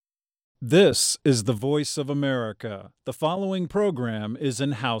This is the voice of America. The following program is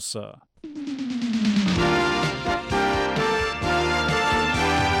in Hausa.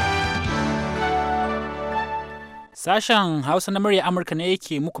 Sashen Hausa na murya Amurka ne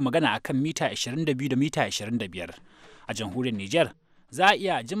yake muku magana akan mita 22 da mita 25. A jamhuriyar Nijar za a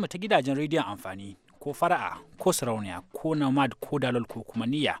iya jin mu ta gidajen rediyon amfani ko fara'a ko sarauniya ko nomad ko dalol ko kuma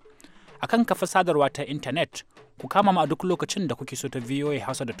niyya. Akan kafa sadarwa ta intanet ku kama mu a duk lokacin da kuke so ta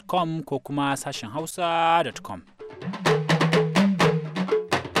voahausa.com ko kuma sashen hausa.com.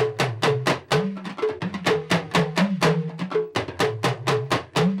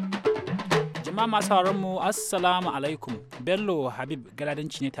 Jama'a masu sauraron mu assalamu alaikum. Bello Habib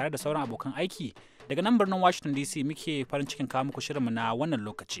Galadanci ne tare da sauran abokan aiki daga nan birnin Washington DC muke farin cikin kawo muku shirinmu na wannan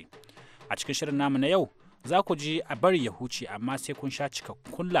lokaci. A cikin shirin namu na yau za ku ji a bari ya huce amma sai kun sha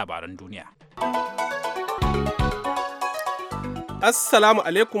cikakkun labaran duniya. Assalamu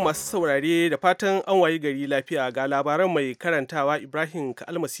alaikum masu saurare da fatan an wayi gari lafiya ga labaran mai karantawa Ibrahim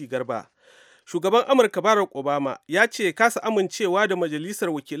Kalmasi Garba. Shugaban Amurka Barack Obama ya ce kasa amincewa da Majalisar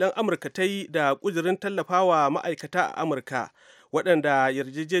Wakilan Amurka ta yi da ƙudurin tallafawa ma'aikata a Amurka waɗanda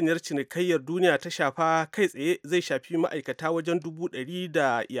yarjejeniyar cinikayyar duniya ta shafa kai tsaye zai shafi ma'aikata wajen 100,000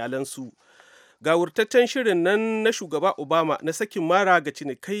 da iyalansu. Gawurtaccen shirin nan na shugaba Obama na sakin mara ga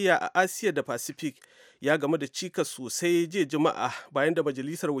cinikayya a Asiya da Pacific ya game da cikas sosai jiya Juma'a bayan da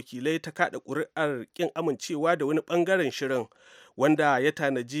Majalisar Wakilai ta kaɗa ƙuri'ar ƙin amincewa da wani ɓangaren shirin wanda ya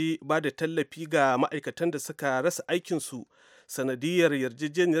tanaji ba da tallafi ga ma'aikatan da suka rasa aikinsu sanadiyar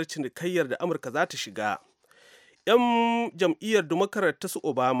yarjejeniyar cinikayyar da Amurka za ta shiga. 'Yan jam'iyyar Democrat ta su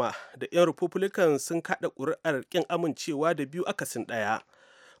Obama da 'yan Republican sun kaɗa ƙuri'ar ƙin amincewa da biyu akasin ɗaya.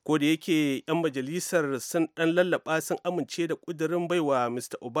 Ko da yake 'yan majalisar sun ɗan lallaba sun amince da ƙudurin baiwa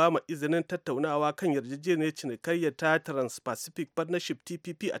Mr. Obama izinin tattaunawa kan yarjejeniyar cinikayyar ta Trans-Pacific Partnership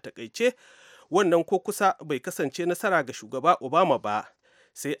TPP a takaice, wannan ko kusa bai kasance nasara ga shugaba Obama ba.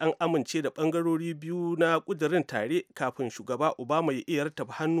 Sai an amince da ɓangarori biyu na ƙudurin tare kafin shugaba Obama ya iya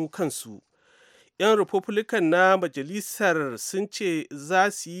rattaba hannu kansu. 'Yan Republican na majalisar sun ce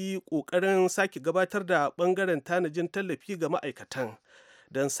za su yi ƙoƙarin sake gabatar da ɓangaren tanajin tallafi ga ma'aikatan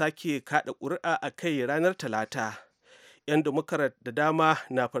don sake kaɗa ƙuri'a a kai ranar Talata. 'Yan Democrat da dama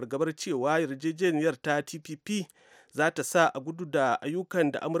na fargabar cewa yarjejeniyar ta TPP za ta sa a gudu da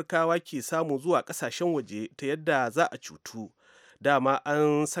ayyukan da Amurkawa ke samu zuwa ƙasashen waje ta yadda za a cutu. Dama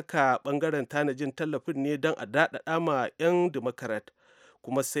an saka ɓangaren tanajin tallafin ne don a daɗaɗa ma 'yan Democrat.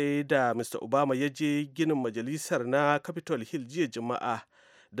 Kuma sai da Mr. Obama ya je ginin majalisar na Capitol Hill jiya Juma'a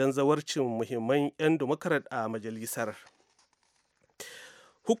don zawarcin muhimman 'yan Democrat a majalisar.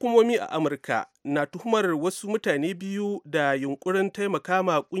 Hukumomi a Amurka na tuhumar wasu mutane biyu da yunkurin taimaka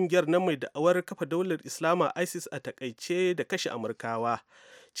ma kungiyar na mai da'awar kafa daular Islama ISIS a takaice da kashe Amurkawa,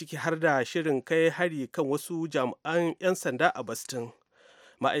 ciki har da shirin kai hari kan wasu jami'an 'yan sanda a Boston.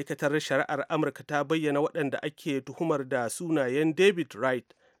 Ma'aikatar shari'ar Amurka ta bayyana waɗanda ake tuhumar da sunayen David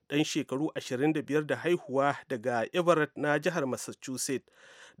Wright, ɗan shekaru 25 da haihuwa daga Everett na jihar Massachusetts,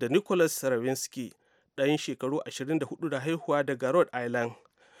 da Nicholas Ravinsky, ɗan shekaru 24 da haihuwa daga Rhode Island.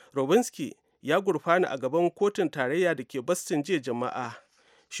 Robinski ya gurfana a gaban kotun tarayya da ke Boston jiya Juma'a.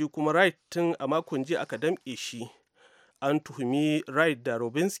 Shi kuma Wright tun a makon jiya aka damƙe shi. An tuhumi Wright da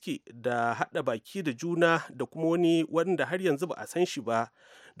Robinski da haɗa baki da juna da kuma wani wanda har yanzu ba a san shi ba,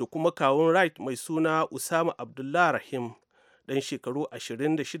 da kuma kawun Wright mai suna Usama Abdullah Rahim, ɗan shekaru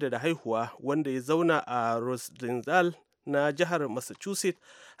 26 da haihuwa, wanda ya zauna a Roslindale na jihar Massachusetts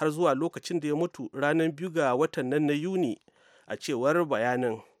har zuwa lokacin da ya mutu ranar 2 ga watan nan na Yuni, a cewar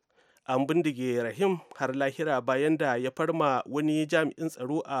bayanin. An bindige Rahim har lahira bayan da ya farma wani jami'in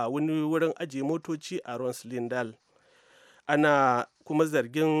tsaro a wani wurin ajiye motoci a Roslindale. Ana kuma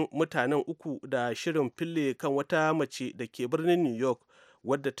zargin mutanen uku da shirin fille kan wata mace da ke birnin New York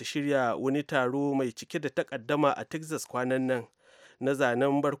wadda ta shirya wani taro mai cike da takaddama a Texas kwanan nan na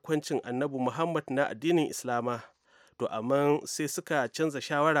zanen barkwancin Annabi Muhammad na addinin Islama. To amma sai suka canza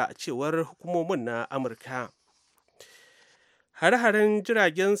shawara a cewar hukumomin na Amurka. Hare-haren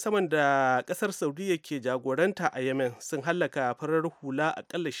jiragen saman da kasar Saudiya ke jagoranta a Yemen sun hallaka farar hula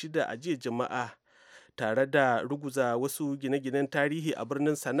akalla 6 a jiya Juma'a, tare da ruguza wasu gine-ginen tarihi a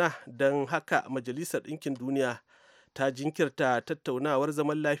birnin Sana'a. Don haka Majalisar Ɗinkin Duniya ta jinkirta tattaunawar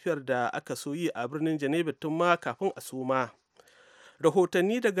zaman lafiyar da aka so yi a birnin Geneva tun ma kafin a soma.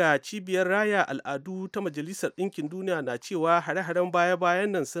 Rahotanni daga cibiyar raya al'adu ta Majalisar Ɗinkin Duniya na cewa hare-haren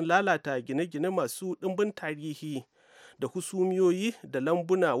baya-bayan nan sun lalata gine-gine masu ɗimbin tarihi da husumiyoyi da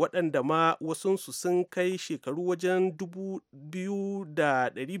lambuna waɗanda ma wasunsu sun kai shekaru wajen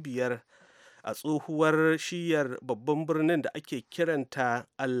 2,500 a tsohuwar shiyar babban birnin da ake kiranta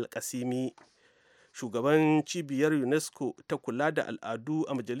al-kasimi. Shugaban cibiyar UNESCO ta kula da al'adu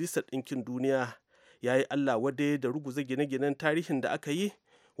a Majalisar Ɗinkin Duniya ya yi Allah wadai da ruguza gine-ginen tarihin da aka yi,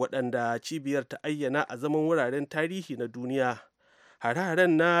 waɗanda cibiyar ta ayyana a zaman wuraren tarihi na duniya.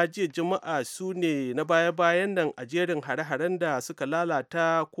 Hare-haren na jiya Juma'a su ne na baya-bayan nan a jerin hare-haren da suka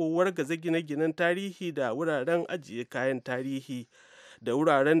lalata ko wargaza gine-ginen tarihi da wuraren ajiye kayan tarihi da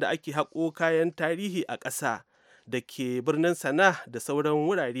wuraren da ake haƙo kayan tarihi a ƙasa da ke birnin Sana da sauran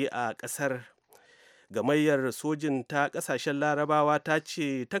wurare a ƙasar. Gamayyar sojin ta ƙasashen Larabawa ta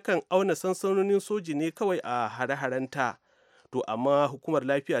ce takan auna sansanonin soji ne kawai a hare-harenta. To amma Hukumar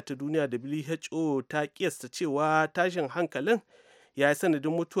Lafiya ta Duniya WHO ta kiyasta cewa tashin hankalin ya yi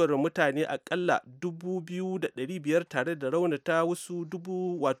sanadin mutuwar mutane akalla 2,500 tare da raunata wasu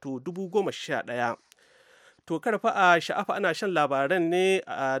 11,000. To karfa a sha'afa ana shan labaran ne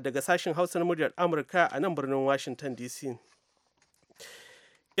daga sashen Hausa na muryar Amurka a nan birnin Washington DC.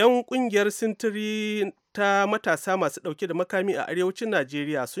 'Yan kungiyar sintiri ta matasa masu ɗauke da makami a arewacin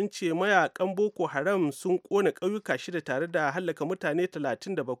Najeriya sun ce mayakan Boko Haram sun ƙona ƙauyuka 6 tare da hallaka mutane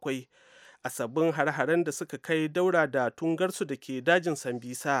 37 a sabbin hare-haren da suka kai daura da tungarsu da ke dajin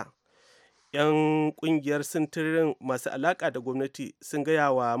Sambisa. 'Yan kungiyar sintirin masu alaƙa da gwamnati sun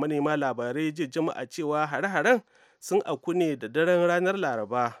gaya wa manema labarai jiya Juma'a cewa hare-haren sun auku ne da daren ranar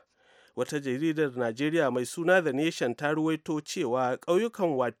Laraba. Wata jaridar Najeriya mai suna The Nation ta ruwaito cewa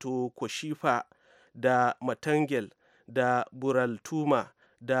ƙauyukan wato Koshifa da Matangel da Buraltuma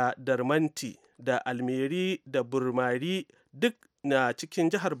da Darmanti da Almeri da Burmari duk na cikin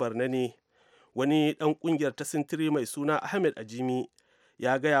jihar Borno ne. Wani ɗan ƙungiyar ta sintiri mai suna Ahmed Ajimi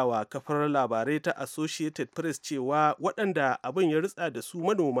ya gaya wa kafar labarai ta Associated Press cewa waɗanda abin ya ritsa da su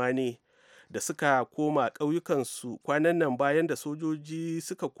manoma ne da suka koma ƙauyukansu kwanan nan bayan da sojoji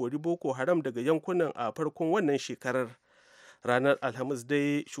suka kori Boko Haram daga yankunan a farkon wannan shekarar. Ranar Alhamis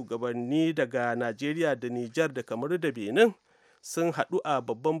dai shugabanni daga Najeriya da Nijar da kamar da Benin sun haɗu a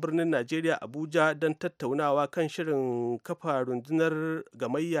babban birnin Najeriya Abuja don tattaunawa kan shirin kafa rundunar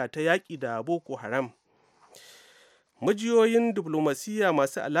gamayya ta yaƙi da Boko Haram. Majiyoyin diflomasiyya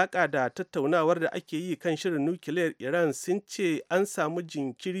masu alaƙa da tattaunawar da ake yi kan shirin nukiliyar Iran sun ce an samu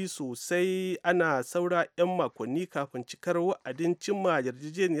jinkiri sosai, ana saura 'yan makonni kafin cikar wa'adin cimma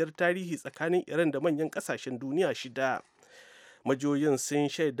yarjejeniyar tarihi tsakanin Iran da manyan ƙasashen duniya 6. Majiyoyin sun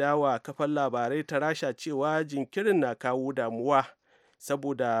shaidawa kafar labarai ta Rasha cewa jinkirin na kawo damuwa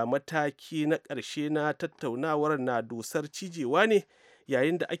saboda mataki na ƙarshe na tattaunawar na dosar cijewa ne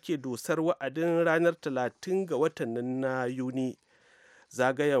yayin da ake dosar wa'adin ranar 30 ga watan nan na Yuni.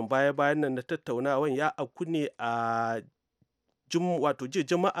 Zagayen baya-bayan nan na tattaunawan ya auku ne a jiya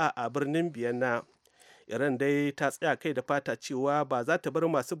Juma'a a birnin Vienna. Iran dai ta tsaya kai da fata cewa ba za ta bar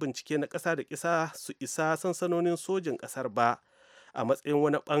masu bincike na ƙasa da ƙasa su isa sansanonin sojin ƙasar ba a matsayin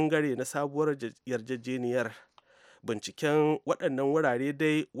wani ɓangare na sabuwar yarjejeniyar. Binciken waɗannan wurare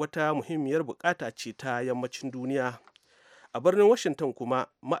dai wata muhimmiyar bukata ce ta yammacin duniya. A birnin Washington kuma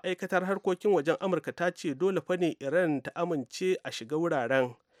ma'aikatar harkokin wajen Amurka ta ce dole fa ne Iran ta amince a shiga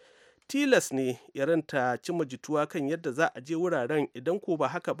wuraren. Tilas ne Iran ta cimma jituwa kan yadda za a je wuraren, idan ko ba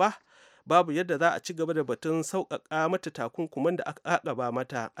haka ba babu yadda za a ci gaba da batun sauƙaƙa mata takunkuman da aka haƙaba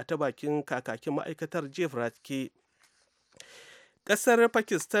mata, a ta bakin kakakin ma'aikatar Jeff Ratke. Ƙasar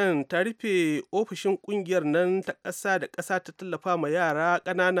Pakistan ta rufe ofishin ƙungiyar nan ta ƙasa da ƙasa ta tallafa ma yara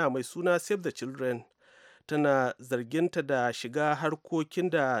ƙanana mai suna Save the Children. Tana zarginta da shiga harkokin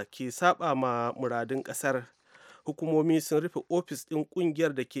da ke saba ma muradun ƙasar. Hukumomi sun rufe ofis ɗin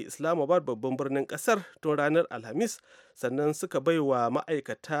ƙungiyar da ke Islamabad babban birnin ƙasar tun ranar Alhamis, sannan suka baiwa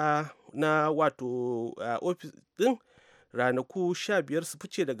ma'aikata na wato ofis ɗin ranaku 15 su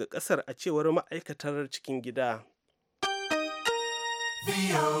fice daga ƙasar, a cewar ma'aikatar cikin gida.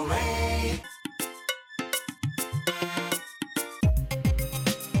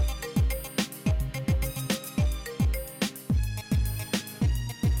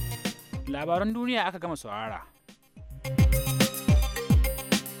 Labaran duniya aka gama saurara.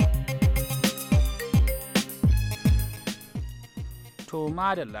 To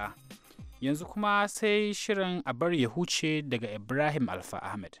madalla, yanzu kuma sai shirin a bari ya huce daga Ibrahim Alfa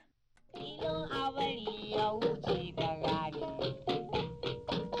Ahmed.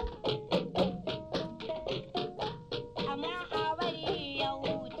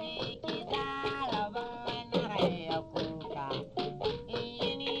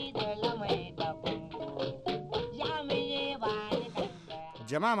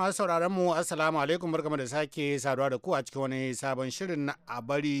 Jama'a masu sauraron mu assalamu alaikum, barkamu da sake saduwa da ku a cikin wani sabon shirin na a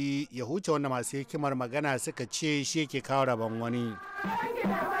bari ya huce, wanda masu hikimar magana suka ce shi yake kawo rabon wani.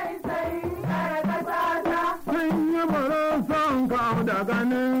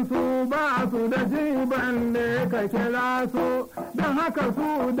 su ba su da jiban ne ka kira su don haka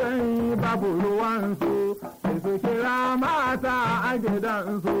su dai babu ruwansu sai su kira mata a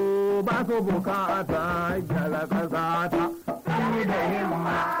gidansu ba su bukata gyara ƙasa ta. Da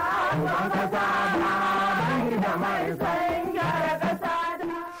himma uban ƙasa da da mai san gyara ƙasa ta.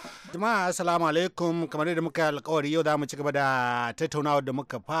 Jama'a assalamu alaikum, kamar yadda muka alkawari yau za mu ci gaba da tattaunawa da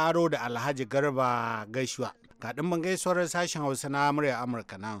muka faro da Alhaji Garba Gaishuwa. Ga ɗimbin gaisuwar sashen Hausa na murya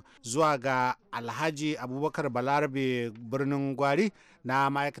Amurka nan zuwa ga Alhaji Abubakar Balarabe birnin Gwari na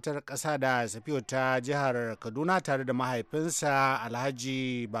ma'aikatar ƙasa da safiyo ta jihar Kaduna tare da mahaifinsa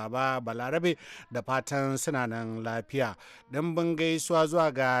Alhaji Baba Balarabe da fatan suna nan lafiya. Ɗimbin gaisuwa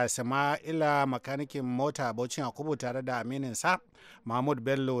zuwa ga Sama'ila makanikin mota Bauchin Yakubu tare da amininsa Mahmud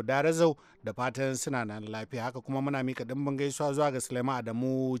Bello Darazau da fatan suna nan lafiya. Haka kuma muna mika dimbin gaisuwa zuwa ga Sulaiman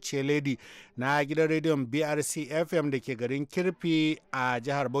Adamu Cheledi na gidan rediyon BRC FM da ke garin Kirfi a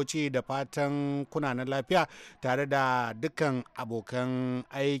jihar Bauchi da fatan kuna nan lafiya tare da dukkan abokan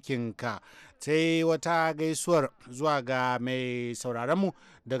aikinka. Sai wata gaisuwar zuwa ga mai sauraronmu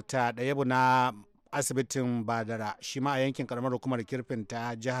Dr. Dayabu na asibitin Badara shi ma a yankin karamar hukumar Kirfin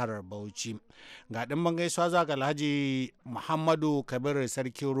ta jihar Bauchi. Ga ɗimbin gaisuwa zuwa ga Alhaji Muhammadu Kabir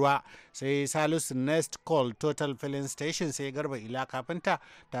Sarkin Ruwa, sai Salisu Nest Call Total Filling Station, sai Garba Ila Kafinta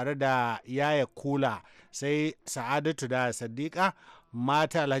tare da Yaya Kula, sai Sa'adatu da Sadiqa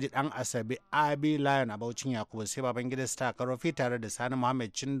mata Alhaji Dan Asabe Abi Lion a Bauchin Yakubu, sai Babangida Star Karofi tare da Sani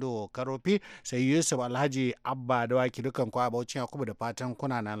Muhammad Chindo Karofi, sai Yusuf Alhaji Abba Dawaki dukan kwa a Bauchin Yakubu da fatan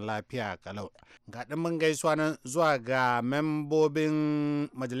kuna nan lafiya kalau. Ga ɗimbin gaisuwa nan zuwa ga membobin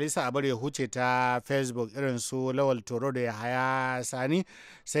majalisa abar ya huce ta Facebook irin su Lawal Toro da Yahaya Sani,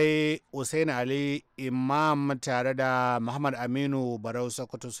 sai Usaini Ali Imam tare da Muhammad Aminu Barau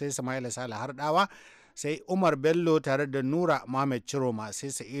Sokoto, sai Sama'ila Sale Hardawa, sai Umar Bello tare da Nura Mohammed Chiroma, sai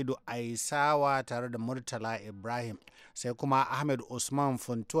Sa'idu Aisawa tare da Murtala Ibrahim, sai kuma Ahmed Usman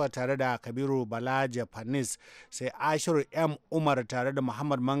Funtuwa tare da Kabiru Bala Japanis, sai Ashiru M Umar tare da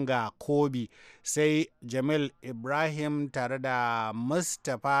Muhammad Manga Kobi, sai Jamil Ibrahim tare da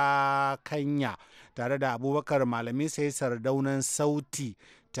Mustapha Kanya tare da Abubakar Malami, sai Sardaunan Sauti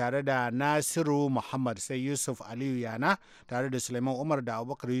tare da Nasiru Muhammad, sai Yusuf Aliyu Yana tare da Suleiman Umar da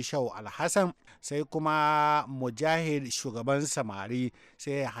Abubakar Yushau Alhassan, sai kuma Mujahid Shugaban Samari,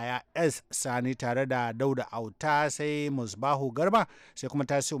 sai Haya S Sani tare da Dauda Auta, sai Musbahu Garba, sai kuma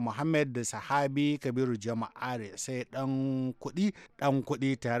Tasiu Muhammad da Sahabi Kabiru Jama'are, sai Dan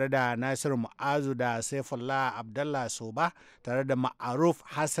Kudi tare da Nasiru Mu'azu da Saifullah Abdallah Soba tare da Ma'aruf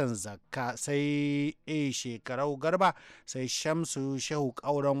Hassan Zakka, sai A Shekarau Garba, sai Shamsu Shehu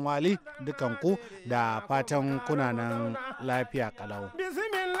Kauran Wali, dukanku da fatan kuna nan lafiya kalau.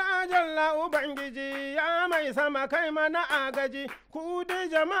 Bismillah jalla Ubangiji ya mai sama kai mana agaji, ku dai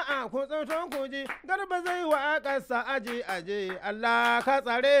jama'a ku tsoto ku ji, Garba zai wa ƙasa aje Allah ka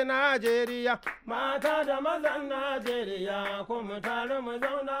tsare Najeriya, mata da mazan Najeriya kuma tare mu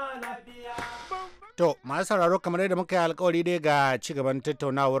zauna lafiya. To, masu sauraro kamar yadda muka yi alkawari dai ga ci gaban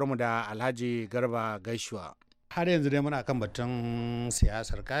tattaunawarmu da Alhaji Garba Gaishuwa. Har yanzu dai muna kan batun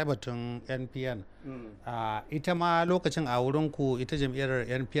siyasar, kai batun NPN. Ita ma lokacin a wurinku ita jam'iyyar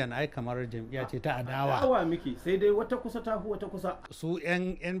NPN ai kamar jam'iyya ce ta adawa. Adawa miki sai dai wata kusa ta wata kusa. Su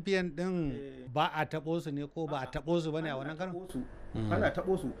yan NPN din ba a taɓo su ne ko ba a taɓo su bane a wannan karon? Kana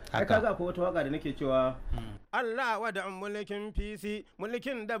taɓo su. Ai kaga akwai wata waka da nake cewa Allah wada mulkin PC,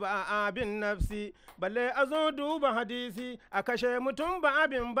 mulkin da ba abin nafsi, balle a zo duba hadisi, a kashe mutum ba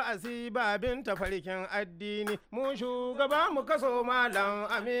abin ba'asi, ba abin tafarkin addini, mu shugaba mu kaso malam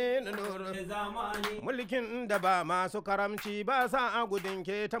Aminu Nuru zamani, mulkin da ba masu karamci, ba sa a gudun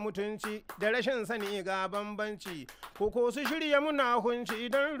ke ta mutunci, da rashin sani ga bambanci, ko su shirya muna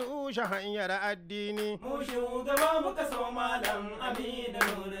hunci don rushe hanyar addini, mu shugaba mu kaso malam Aminu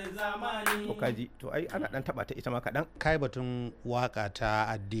Nuru zamani. To kaji, to ai ana dan taba ta ita ma kaɗan. Kai batun waka ta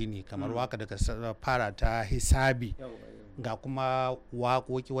addini kamar waka daga fara ta hisabi ga kuma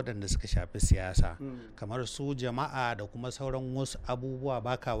waƙoƙi waɗanda suka shafi siyasa kamar su jama'a da kuma sauran wasu abubuwa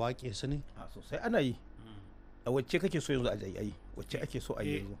baka waƙe su ne? Sosai ana yi. A wacce kake so yanzu a yi? Wacce ake so a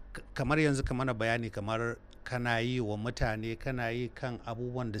yi yanzu? Kamar yanzu ka mana bayani kamar kana yi wa mutane, kana yi kan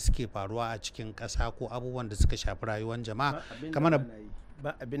abubuwan da suke faruwa a cikin ƙasa ko abubuwan da suka shafi rayuwar jama'a. Kamar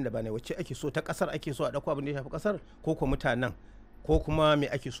ba abin da ba ne, wacce ake so ta kasar ake so a dauko abin da ya shafi kasar ko kuma mutanen ko kuma me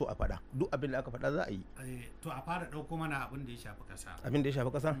ake so a faɗa, duk abin da aka faɗa za a yi. To a fara dauko mana abin da ya shafi kasa. Abin da ya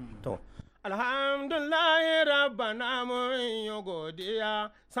shafi kasa to Alhamdulillah rabbana mun yi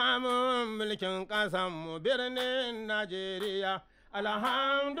godiya, samun mulkin ƙasan mu birnin Najeriya.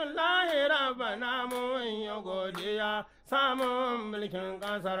 alhamdulillahi rabbana mun yi godiya samun mulkin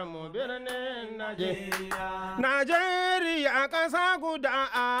kasar mu birnin Najeriya. Najeriya ƙasa guda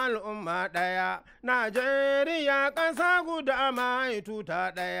al'umma ɗaya, Najeriya ƙasa guda mai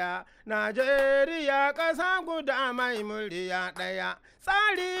tuta ɗaya, Najeriya ƙasa guda mai murya ɗaya.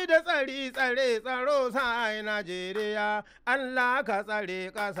 Tsari da tsaro sai Najeriya, Allah ka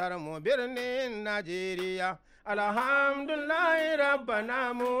tsare ƙasar mu birnin Najeriya. Alhamdulillahi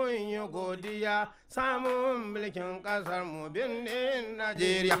rabbana mun yi godiya samun mulkin kasar mu birnin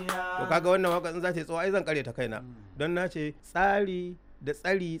Najeriya. To kaga wannan waka in za ta tsawo ai zan kare ta kaina don na ce tsari da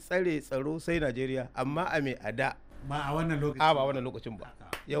tsaro sai Najeriya amma a me ada ba a wannan lokacin ba wannan lokacin ba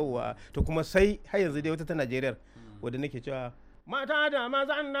yauwa to kuma sai har yanzu dai wata ta Najeriya wadda nake cewa mata da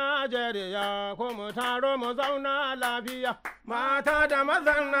mazan Najeriya ko mu taro mu zauna lafiya. Mata da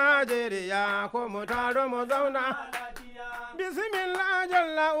mazan Najeriya ko mu taro mu zauna lafiya. Bismillah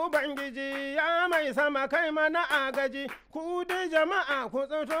jalla Ubangiji ya mai sama kai mana agaji. Ku dai jama'a ku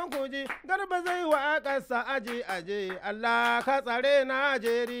tsoto ku ji garba zai wa ƙasa aje Allah ka tsare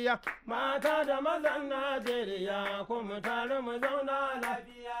Najeriya. Mata da mazan Najeriya ko mu taro mu zauna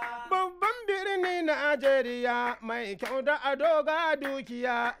lafiya. Babban birni Najeriya mai kyau da ado ga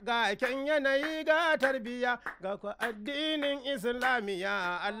dukiya ga kyan yanayi ga tarbiya ga ku addinin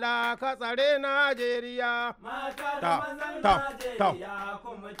Islamiya Allah ka tsare Najeriya. Mata da mazan Najeriya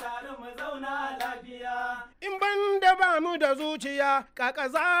kuma tare mu zauna lafiya. In ban da ba mu da zuciya kaka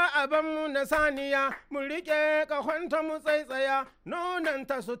za a ban mu na saniya mu rike kahonta mu tsaitsaya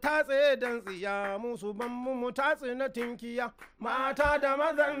nonanta su tatse dan tsiya mu su ban mu tatse na tinkiya. Mata da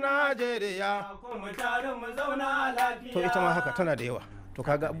mazan Najeriya kuma tare mu zauna lafiya. To ita ma haka tana da yawa. To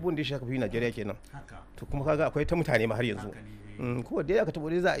kaga abubuwan da ya shafi Najeriya kenan. To kuma kaga akwai ta mutane ma har yanzu. Ko da aka tabo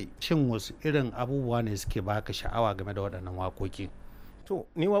dai za a yi. Shin wasu irin abubuwa ne suke baka sha'awa game da waɗannan waƙoƙi? To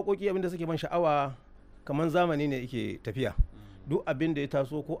ni waƙoƙi abinda suke ban sha'awa kamar zamani ne yake tafiya. Duk abin da ya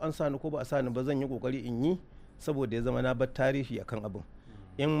taso ko an sani ko ba a sani ba zan yi kokari in yi saboda ya zama na bar tarihi akan abin.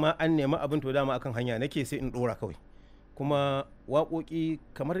 In ma an nemi abin to dama akan hanya nake sai in dora kawai. Kuma waƙoƙi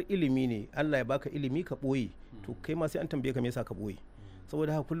kamar ilimi ne Allah ya baka ilimi ka ɓoye to kai ma sai an tambaye ka me yasa ka ɓoye.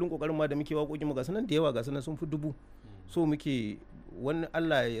 Saboda haka kullum kokarin ma da muke waƙoƙi mu ga sanan da yawa ga sanan sun fi 1000 so muke wani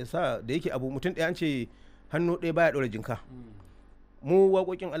Allah ya sa da yake abu mutum ɗaya an ce hannu ɗaya baya ɗora jinka mu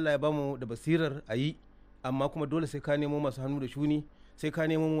waƙoƙin Allah ya bamu da basirar a yi amma kuma dole sai ka nemo masu hannu da shuni sai ka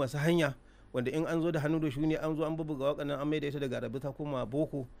nemo masu hanya wanda in an zo da hannu da shuni an zo an bubuga waƙan nan an maida ita daga arabi ta koma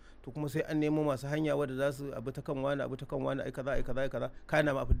boko to kuma sai an nemo masu hanya wadda za su abu ta kan wani ai kaza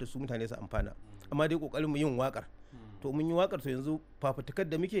kana ma da su mutane su amfana amma dai kokarin mu yin waƙar to mun yi wakar to yanzu fafutukar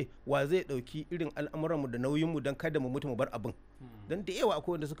da muke wa zai dauki irin al'amuranmu da nauyinmu don kada mu mutu mu bar abin don da yawa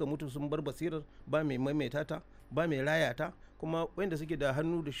akwai wanda suka mutu sun bar basirar ba mai maimaita ta ba mai raya ta kuma wanda suke da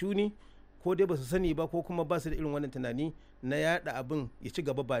hannu da shuni ko dai ba su sani ba ko kuma ba su da irin wannan tunani na yada abin ya ci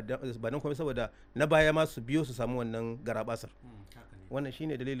gaba ba nan kuma saboda na baya ma su biyo su samu wannan garabasar wannan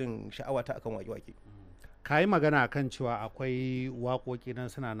shine dalilin sha'awata akan waƙe-waƙe. Ka yi magana kan cewa akwai waƙoƙi nan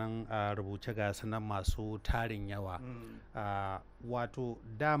suna nan a rubuce ga sanan masu tarin yawa wato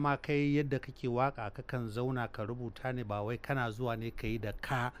dama kai yadda kake waka kakan zauna ka rubuta ne ba wai kana zuwa ne ka yi da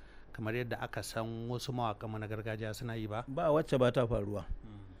ka kamar yadda aka san wasu mawaƙa na gargajiya suna yi ba wacce ba ta faruwa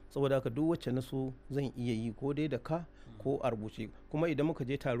saboda haka duk wacce na so zan iya yi ko dai da ka ko a rubuce kuma idan muka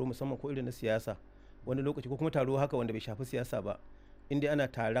je taro musamman ko irin na siyasa wani lokaci ko kuma taro haka wanda bai shafi siyasa ba inda ana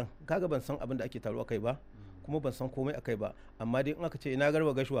taron kaga ban san abin da ake taro akai ba kuma ban san komai akai ba amma dai in aka ce ina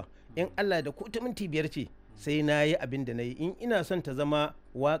garba gashuwa in Allah da ko ta minti 5 ce sai na yi abin da na yi in ina son ta zama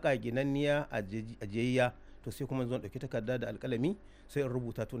waka ginanniya a jiyayya to sai kuma zan dauki takarda da alkalami sai in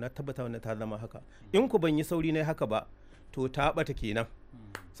rubuta to na tabbata wannan ta zama haka in ku ban yi sauri na haka ba to ta bata kenan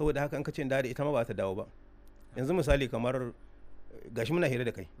saboda haka in ka ce da ita ma ba ta dawo ba yanzu misali kamar gashi muna hira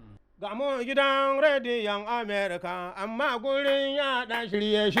da kai ga mu gidan rediyon Amerika amma gurin yaɗa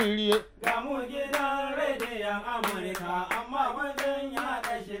shirye-shirye. Ga mu gidan rediyon Amerika amma gurin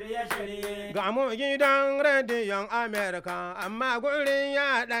yaɗa shirye-shirye. Ga mu gidan rediyon Amerika amma gurin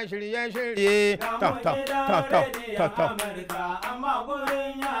yaɗa shirye-shirye. Ga mu gidan rediyon Amerika amma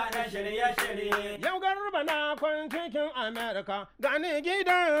gurin yaɗa shirye-shirye. Yau garba na kun cikin Amerika gani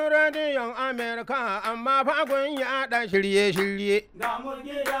gidan rediyon Amerika amma fagun yaɗa shirye-shirye. Ga mu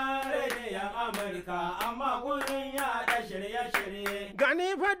gidan rediyon Amurka amma gurin yaɗa shirye-shirye. Gani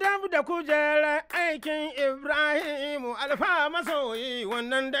fadab da kujerar aikin Ibrahimu Alfa masoyi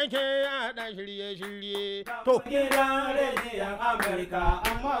wannan da ke yaɗa shirye-shirye. To gidan rediyon Amurka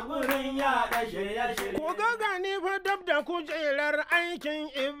amma gurin yaɗa shirye-shirye. Ko ga gani fadab gab da kujerar aikin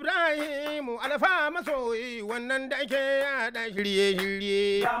Ibrahimu alfa masoyi wannan da ke yada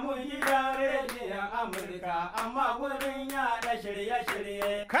shirye-shirye. Ya mu gidan rediyon Amurka amma wurin yada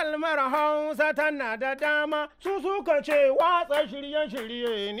shirye-shirye. Kalmar Hausa tana da dama su suka ce watsa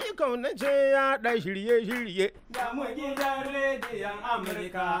shirye-shirye ni kauna ce yada shirye-shirye. Ya mu gidan rediyon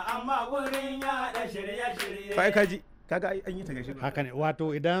Amurka amma wurin yada shirye-shirye. Kai kaji. Kaga an yi ta gashi. Haka ne,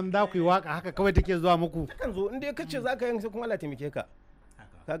 wato idan za ku yi waka haka kawai take zuwa muku. Kan zo inda kace za ka yi sai kuma Allah taimake ka.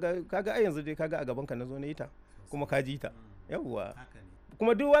 Kaga ai yanzu dai kaga a gaban ka na zo na yi ta kuma ka ji ta. Yawwa.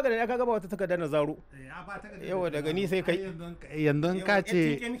 Kuma duk waka da ya kaga ba wata takarda na zaro. Yawwa daga ni sai kai. Yanzu ka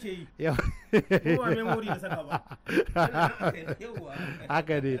ce Kowa memory da saka ba.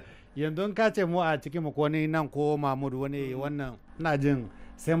 Haka ne. Yanzu ka ce mu a cikin mu ko ni nan ko Mahmud wani wannan ina jin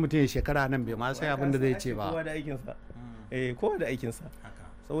sai mutum ya shekara nan bai ma sai abin da zai ce ba. Kowa da aikinsa. Kowa da aikinsa.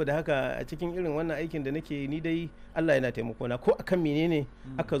 Saboda haka a cikin irin wannan aikin da nake ni dai Allah yana taimako na ko akan menene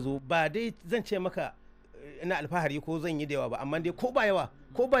aka zo ba dai zan ce maka ina alfahari ko zan yi da yawa ba amma dai ko ba yawa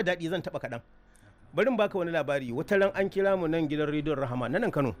ko ba daɗi zan taɓa kaɗan. Barin baka wani labari wata ran an kira mu nan gidan rediyon Rahama na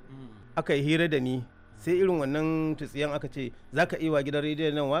nan Kano aka yi hira da ni sai irin wannan tutsiyan aka ce za ka iya wa gidan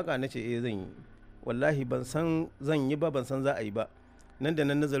rediyon nan waka na ce zan yi wallahi ban san zan yi ba ban san za a yi ba nan da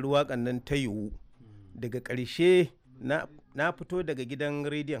nan nazari wakan nan ta yiwu daga ƙarshe na fito daga gidan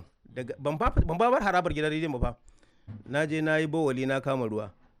rediyon ban bar harabar gidan rediyon ba fa na je na yi bawali na kama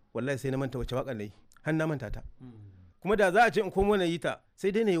ruwa wallahi sai na manta wace wakan na yi har na manta ta kuma da za a ce in komo na yi ta sai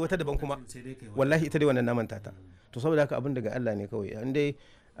dai na yi wata daban kuma wallahi ita dai wannan na manta ta to saboda haka abin daga Allah ne kawai an dai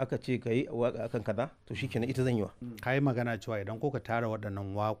aka ce ka yi waka akan kaza to shikenan ita zan yi wa ka yi magana cewa idan ko ka tara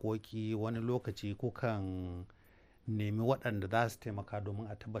waɗannan waƙoƙi wani lokaci ko kan nemi waɗanda za su taimaka domin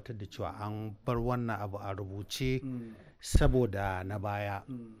a tabbatar da cewa an bar wannan abu a rubuce saboda na baya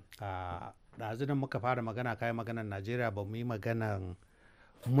ɗazu da muka fara magana kayan maganar Najeriya ba mu yi maganar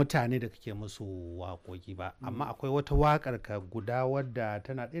mutane da kake musu waƙoƙi ba amma akwai wata waƙar ka guda wadda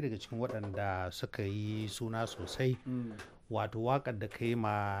tana ɗaya daga cikin waɗanda suka yi suna sosai wato waƙar da ka yi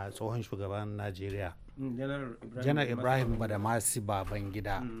ma tsohon shugaban Najeriya janar Ibrahim Badamasi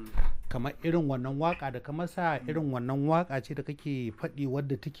Babangida kamar irin wannan waka da kamar sa irin wannan waka ce da kake faɗi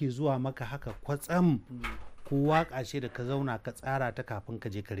wadda take zuwa maka haka kwatsam ko waka ce da ka zauna ka tsara ta kafin ka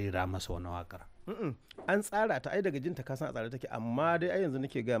je ka rera masa wani wakar an tsara ta ai daga jinta ka san a tsare take amma dai ai yanzu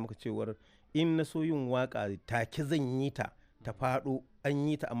nake gaya maka cewar in na so yin waka take zan yi ta ta faɗo an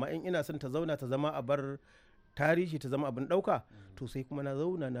yi ta amma in ina son ta zauna ta zama a bar tarihi ta zama abin ɗauka to sai kuma na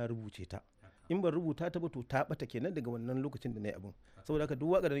zauna na rubuce ta in ban rubuta ta ba to ta bata kenan daga wannan lokacin da na yi abin saboda haka duk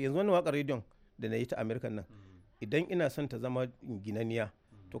waƙar yanzu wannan waƙar rediyon da na yi ta American nan idan ina son ta zama ginaniya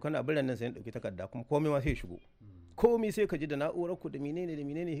to kana biran nan sai na ɗauki takarda kuma komai ma sai shigo komai sai ka ji da na'urar ku da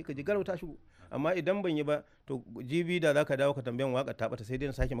menene sai ka ji garau ta shigo amma idan ban yi ba to jibi da zaka dawo ka tambayan waƙar ta bata sai dai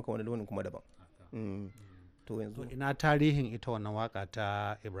na sake maka wani launin kuma daban to yanzu ina tarihin ita wannan waka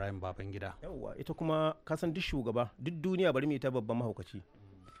ta Ibrahim Babangida yawwa ita kuma ka san duk shugaba duk duniya bari mu ta babban mahaukaci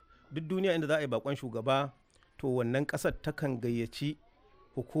duk duniya inda za a yi bakon shugaba to wannan kasar takan gayyaci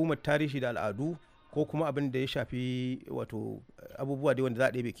hukumar tarihi da al'adu ko kuma abin da ya shafi wato abubuwa da wanda za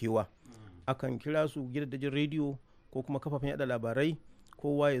a ɗebe kewa akan kira su gidajen rediyo ko kuma kafafen yada labarai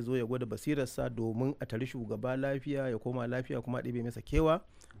kowa ya zo ya gwada basirarsa domin a tari shugaba lafiya ya koma lafiya kuma a ɗebe masa kewa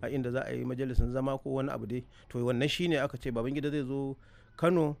a inda za a yi majalisun zama ko wani abu dai to wannan shine aka ce Babangida zai zo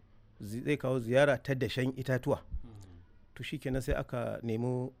Kano zai kawo ziyara ta dashen itatuwa to shikenan sai aka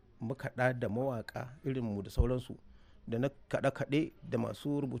nemi makaɗa da mawaƙa irinmu da sauransu da na kaɗe-kaɗe da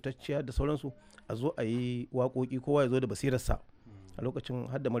masu rubutacciya da sauransu a zo a yi waƙoƙi kowa ya zo da basirarsa a lokacin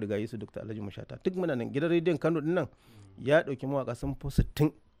har da marigayi su Dr. Alhaji Mashata duk muna nan gidan rediyon Kano din nan ya ɗauki mawaƙa sun fi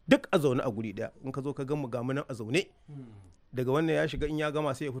 60 duk a zaune a guri ɗaya in ka zo ka gan mu ga mu nan a zaune daga wannan ya shiga in ya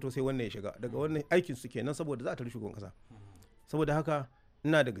gama sai ya fito sai wannan ya shiga daga wannan aikin su kenan saboda za a tari shugaban kasa saboda haka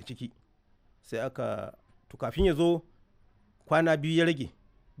ina daga ciki sai aka to kafin ya zo kwana biyu ya rage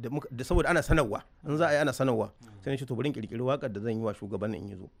da saboda ana sanarwa in za a yi ana sanarwa sai na ce to bari in kirkiri wakar da zan yi wa shugaban in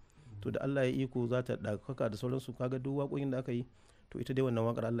yazo to da Allah ya iko za ta dakaka da sauransu kaga duk waƙoƙin da aka yi to ita dai wannan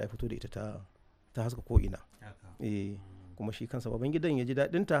wakar Allah ya fito da ita ta haska ko ina kuma shi kansa Babangidan ya ji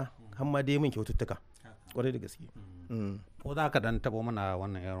daɗin ta har ma dai min kyaututtuka kwarai da gaske ko za ka dan tabo mana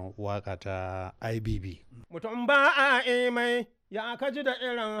wannan irin waka ta IBB mutum ba a mai ya kaji da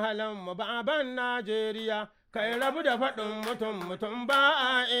irin halin mu baban Najeriya kai rabu da faɗin mutum ba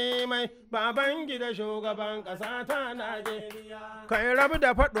a mai Babangida shugaban ƙasa ta Najeriya. Kai rabu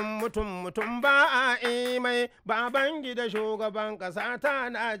da faɗin mutum ba a mai Babangida shugaban ƙasa ta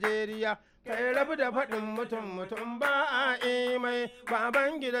Najeriya. kai rabu da faɗin mutum ba a imai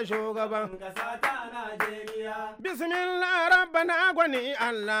baban gida shugaban ƙasa ta Najeriya. bismillah rabbana gwani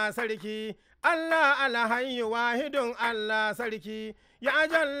Allah sarki Allah alhayyu wahidun Allah sarki ya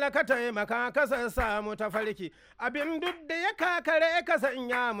jalla ka taimaka ka samu tafarki abin duk da ya kakare ka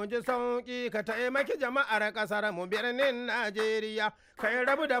sanya mu ji sauki ka taimaki jama'ar kasar mu birnin Najeriya kai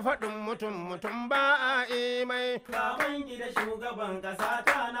rabu da faɗin mutum ba a imai baban gida shugaban ƙasa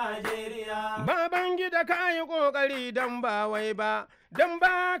ta Najeriya. baban gida ka yi ƙoƙari don ba wai ba don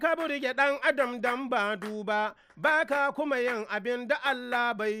ba ka burge ɗan adam don ba duba ba ka kuma yin abin da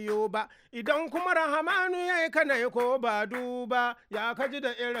Allah bai yo ba idan kuma rahamanu ya yi kana ko ba duba ya kaji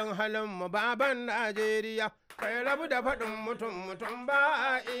da irin halin mu baban Najeriya kai rabu da faɗin mutum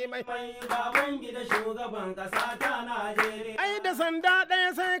ba a imai Mai baban gida shugaban ƙasa ta Najeriya. ai da sanda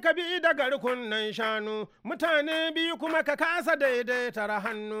ɗaya sai ka bi da garkunnan shanu mutane biyu kuma ka kasa daidaitar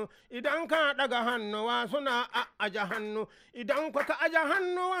hannu idan ka ɗaga hannuwa suna aje hannu idan ka aje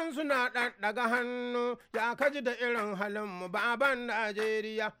hannuwan suna ɗaga hannu ya kaji da irin halin mu baban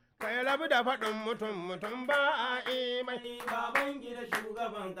Najeriya kai rabu da faɗin mutum ba a imai Mai baban gida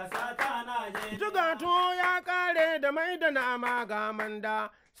shugaban ƙasa ta Najeriya. Tugato ya ƙare da mai da nama ga manda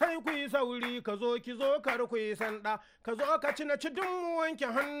sai ku yi sauri ka zo ki zo kar ku yi sanda ka zo ka ci na ci dun mu wanke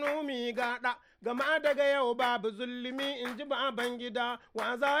hannu mi gaɗa gama daga yau babu zulumi in ji baban gida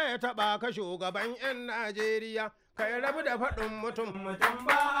wa za ya taɓa ka shugaban 'yan Najeriya kai rabu da faɗin mutum Mutum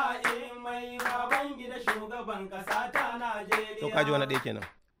ba a imai baban gida shugaban ƙasa ta Najeriya. to kaji wani ɗaya kenan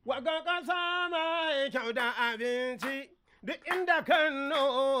waga ƙasa mai kyau da abinci duk inda kan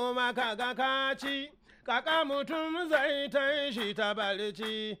noma kaga ka ci kaka mutum zai ta shi ta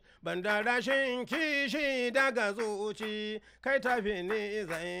barci banda rashin kishi daga zuci kai tafi ni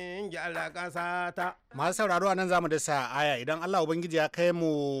zan gyara ƙasa ta masu sauraro a nan zamu da sa aya idan Allah Ubangiji ya kai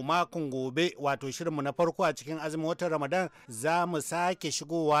mu makon gobe wato shirinmu na farko a cikin azumin watan Ramadan za mu sake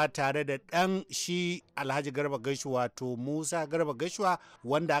shigowa tare da ɗan shi Alhaji Garba Gashuwa wato Musa Garba Gashuwa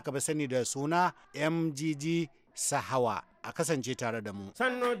wanda aka fi sani da suna MGG Sahawa a kasance tare da mu.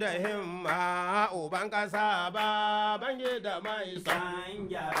 sannu da himma uban ƙasa ba bange da mai San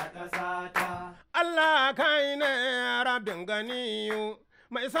gyara ƙasa ta. Allah kai ne rabin ganiyu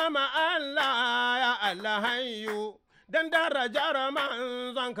mai sama Allah ya Allah hayyu dan darajar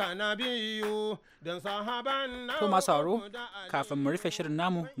manzon ka na biyu dan sahaban na To masu sauraro, kafin mu rufe shirin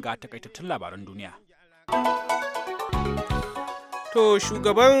namu ga takaitattun labaran duniya. To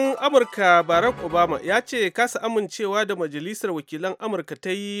shugaban Amurka Barack Obama ya ce kasa amincewa da Majalisar Wakilan Amurka ta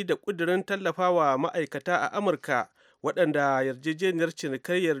yi da ƙudurin tallafawa ma'aikata a Amurka waɗanda yarjejeniyar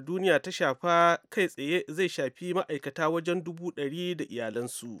cinikayyar duniya ta shafa kai tsaye zai shafi ma'aikata wajen 100,000 da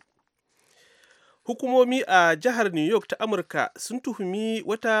iyalansu. Hukumomi a jihar New York ta Amurka sun tuhumi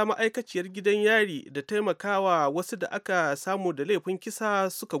wata ma'aikaciyar gidan yari da taimakawa wasu da aka samu da laifin kisa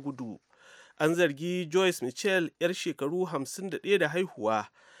suka gudu. An zargi Joyce Mitchell 'yar shekaru 51 da haihuwa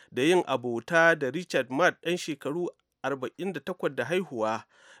da yin abota da Richard Matt ɗan shekaru 48 da haihuwa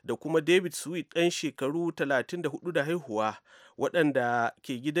da kuma David Sweet ɗan shekaru 34 da haihuwa waɗanda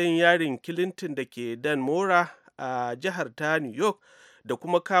ke gidan yarin Clinton da ke Danmora a jihar ta New York da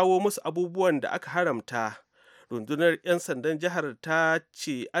kuma kawo musu abubuwan da aka haramta. Rundunar 'yan sandan jihar ta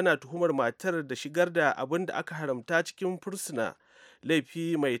ce ana tuhumar matar da shigar da abin da aka haramta cikin fursuna.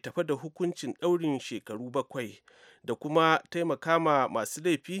 Laifi mai tafa da hukuncin ɗaurin shekaru 7 da kuma taimaka ma masu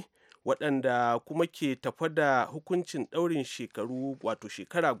laifi waɗanda kuma ke tafa da hukuncin ɗaurin shekaru wato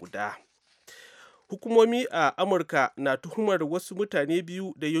shekara guda. Hukumomi a Amurka na tuhumar wasu mutane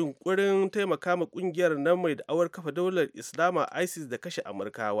biyu da yunkurin taimaka ma ƙungiyar nan mai da'awar kafa daular Islama ISIS da kashe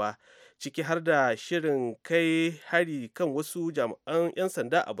Amurkawa ciki har da shirin kai hari kan wasu jami'an 'yan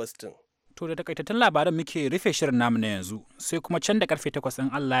sanda a Boston. To da takaitattun labaran muke rufe shirin namu na yanzu sai kuma can da karfe 8 in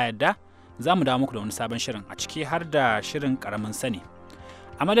Allah yarda za mu dawo muku da wani sabon shirin a ciki har da shirin karamin sani.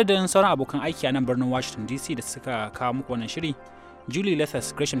 A madadin sauran abokan aiki a nan birnin Washington DC da suka kawo muku wannan shiri, Julie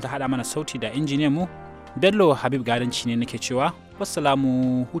Lethas Gresham ta hada mana sauti da injiniyan mu, Bello Habib Gadanci ne nake cewa,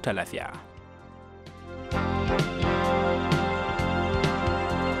 wassalamu huta lafiya.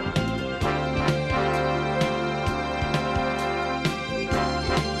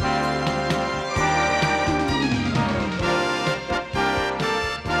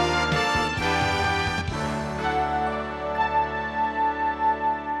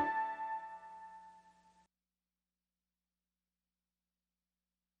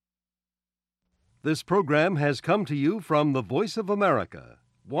 This program has come to you from the Voice of America,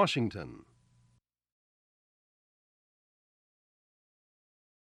 Washington.